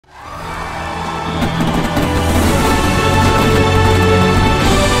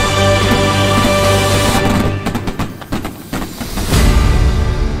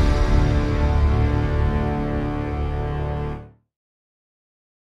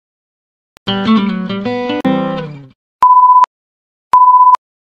Hello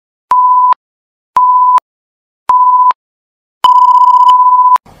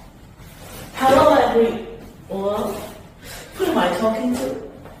everyone, who am I talking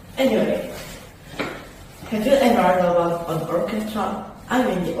to? Anyway, have you ever heard about an orchestra? I'm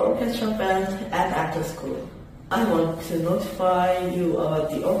in the orchestra band at after school. I want to notify you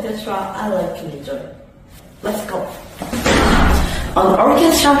about the orchestra I like and enjoy. Let's go. An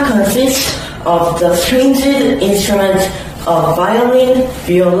orchestra consists of the stringed instruments of violin,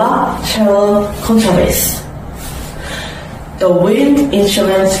 viola, cello, contrabass. The wind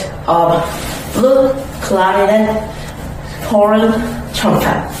instruments of flute, clarinet, horn,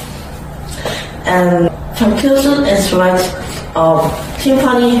 trumpet, and percussion instruments of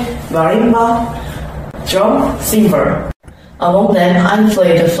timpani, marimba, drum, cymbal. Among them, I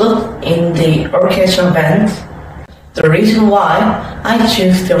play the flute in the orchestra band. The reason why I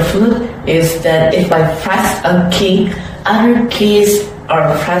choose the flute is that if I press a key, other keys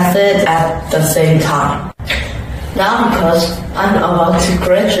are pressed at the same time. Now because I'm about to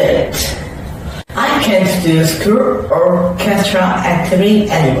graduate, I can't do school or orchestra activity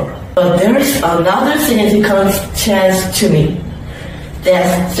anymore. But there's another significant chance to me.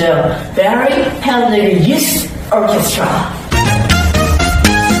 That's the very heavily used orchestra.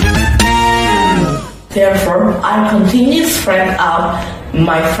 Therefore, I continue to spread out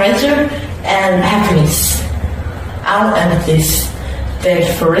my pleasure and happiness. I'll end this.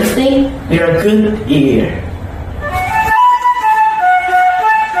 Thanks for listening. You're a good year.